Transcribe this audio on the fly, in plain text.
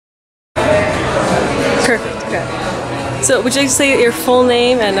Okay. So would you say your full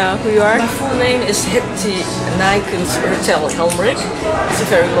name and who you are? My full name is Hetty Naaijkens-Retel Helmrich. It's a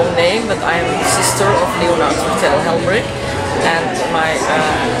very long name, but I am the sister of Leonard Retel Helmrich, and my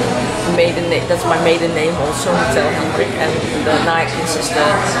maiden name, that's my maiden name also, Retel Helmrich, and the Naaijkens is the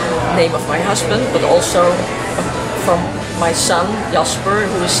name of my husband, but also from my son Jasper,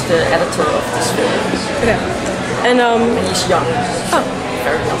 who is the editor of this film. Okay. And he's young. Oh.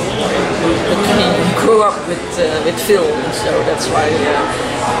 Very young. But he grew up with film, so that's why.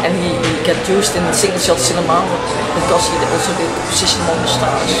 And he got used in single-shot cinema because he also did Position on the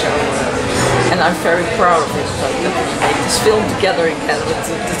Stars. So, and I'm very proud of it that we made this film together again with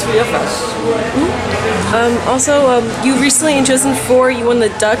the three of us. Also, you recently you won the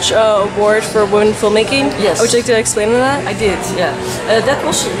Dutch award for women filmmaking. Yes. Would you like to explain that? I did, yeah. That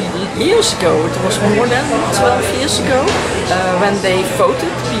was years ago. It was more than 12 years ago when they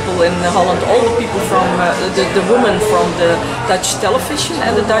voted people in Holland, all the people from the women from the Dutch television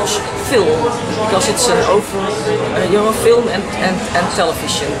and the Dutch film, because it's an film and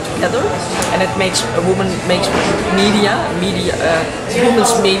television together, and it makes women's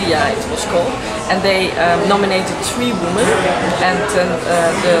media it was called, and they nominated 3 women, and then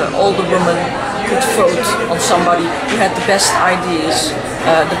all the women could vote on somebody who had the best ideas,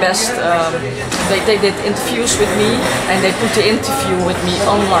 they did interviews with me, and they put the interview with me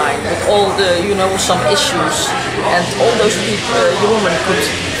online with all the some issues, and all those people, women could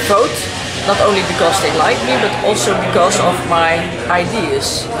vote. Not only because they like me, but also because of my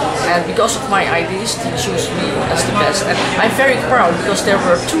ideas. And because of my ideas, they choose me as the best. And I'm very proud because there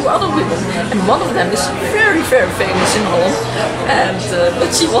were 2 other women, and one of them is very, very famous in Holland. And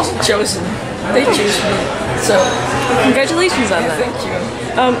but she wasn't chosen. They chose me. So congratulations on that. Thank you.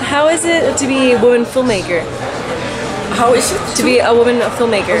 How is it to be a woman filmmaker? How is it to be a woman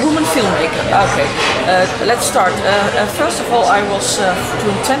filmmaker? A woman filmmaker. Okay, let's start. First of all, I was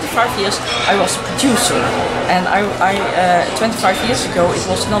during 25 years I was a producer, and I 25 years ago it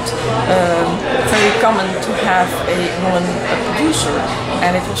was not very common to have a woman producer,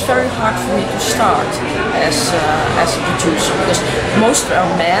 and it was very hard for me to start as a producer because most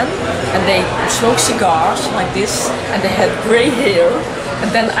are men and they smoke cigars like this and they had grey hair. And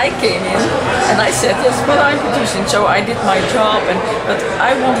then I came in and I said, yes, but I'm producing. So I did my job, but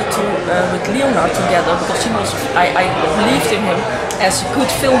I wanted to with Leonard together because I believed in him as a good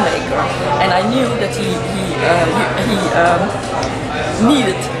filmmaker, and I knew that he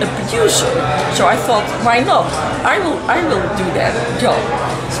needed a producer. So I thought, why not? I will do that job.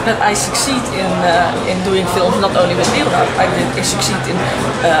 But I succeed in doing films not only with Leonard. I succeed in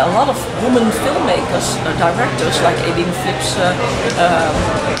a lot of women filmmakers, directors like Edine Flips,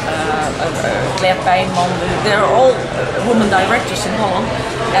 Claire Pijnman. They're all women directors in Holland,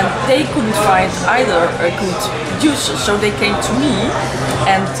 and they couldn't find either a good producer, so they came to me,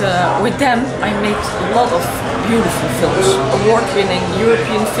 and with them I made a lot of beautiful films, award-winning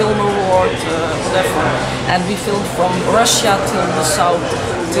European Film Award, whatever, and we filmed from Russia till the south,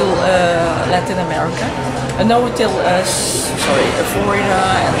 till Latin America, till Florida,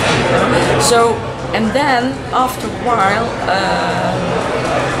 and so. And then after a while,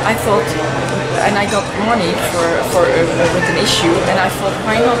 I thought, and I got money with an issue, and I thought,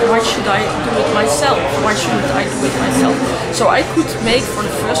 why not? Why should I do it myself? Why shouldn't I do it myself? So I could make for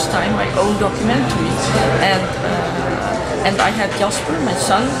the first time my own documentary, and I had Jasper, my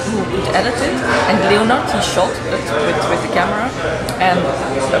son, who would edit it, and Leonard, he shot it with the camera,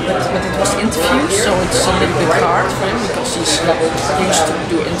 but it was interviews, so it's a little bit hard for him because he's not used to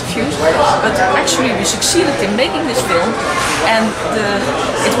do interviews. But actually we succeeded in making this film, and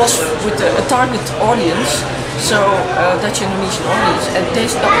it was with a target audience, so Dutch Indonesian audience, and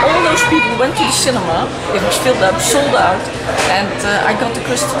all those people went to the cinema. It was filled up, sold out, and I got the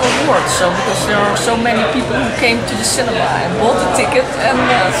Crystal Award. So because there are so many people who came to the cinema and bought the ticket and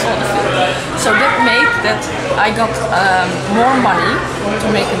saw the film, so that made that I got more money to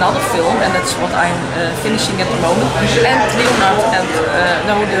make another film, and that's what I'm finishing at the moment. And Leonard and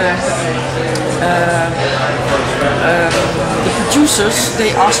the producers,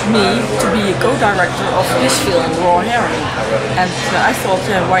 they asked me to be a co-director of this film, Raw Herring, and I thought,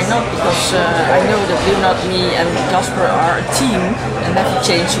 why not? Because I know that Leonard, me, and Jasper are a team and never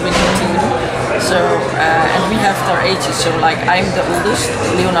change a winning team. So and we have their ages. So like I'm the oldest,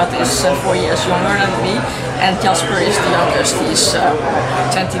 Leonard is 4 years younger than me, and Jasper is the youngest. He's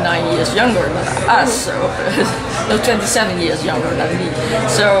 29 years younger than us. So no, 27 years younger than me.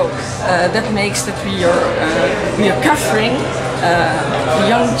 So that makes that we are covering the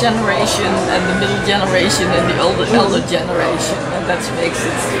young generation and the middle generation and the elder generation, and that makes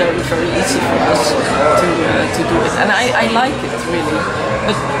it very, very easy for us to do it. And I like it really.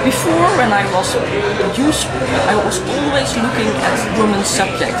 But before, when I was youth, I was always looking at women's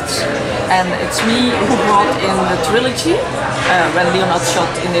subjects, and it's me who brought in the trilogy when Leonard shot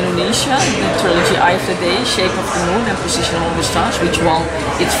in Indonesia, the trilogy Eye of the Day, Shape of the Moon, and Position among the Stars, which won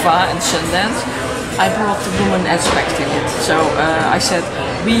ITVA and Sundance. I brought the woman aspect in it. So I said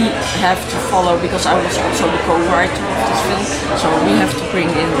we have to follow, because I was also the co-writer of this film, so we have to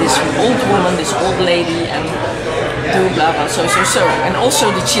bring in this old woman, this old lady, and do blah blah, so. And also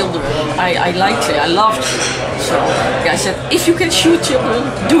the children. I liked it, I loved it. So I said, if you can shoot children,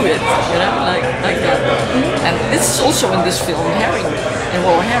 do it, you know, like that. And this is also in this film, Herring, in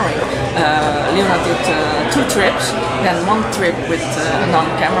Raw Herring. Leonard did 2 trips, then 1 trip with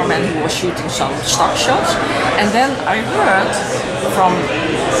another cameraman who was shooting some stock shots, and then I heard from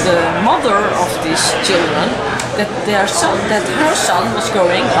the mother of these children that her son was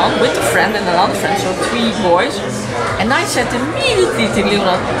going on with a friend and another friend, so 3 boys. And I said immediately to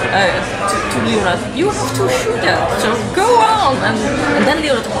Leonard, you have to shoot that, so go on. And then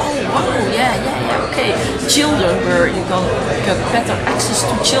Leonard, oh wow, yeah, okay. Children, where you can get better access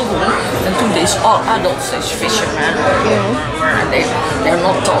to children than to these adults, these fishermen, and they're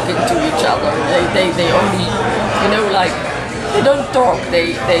not talking to each other. They only, you know, like, they don't talk.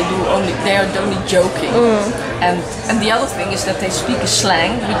 They are only joking. And the other thing is that they speak a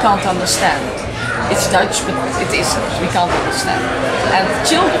slang we can't understand. It's Dutch, but it isn't. We can't understand. And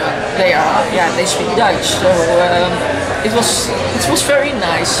children, they speak Dutch. So it was very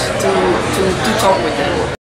nice to talk with them.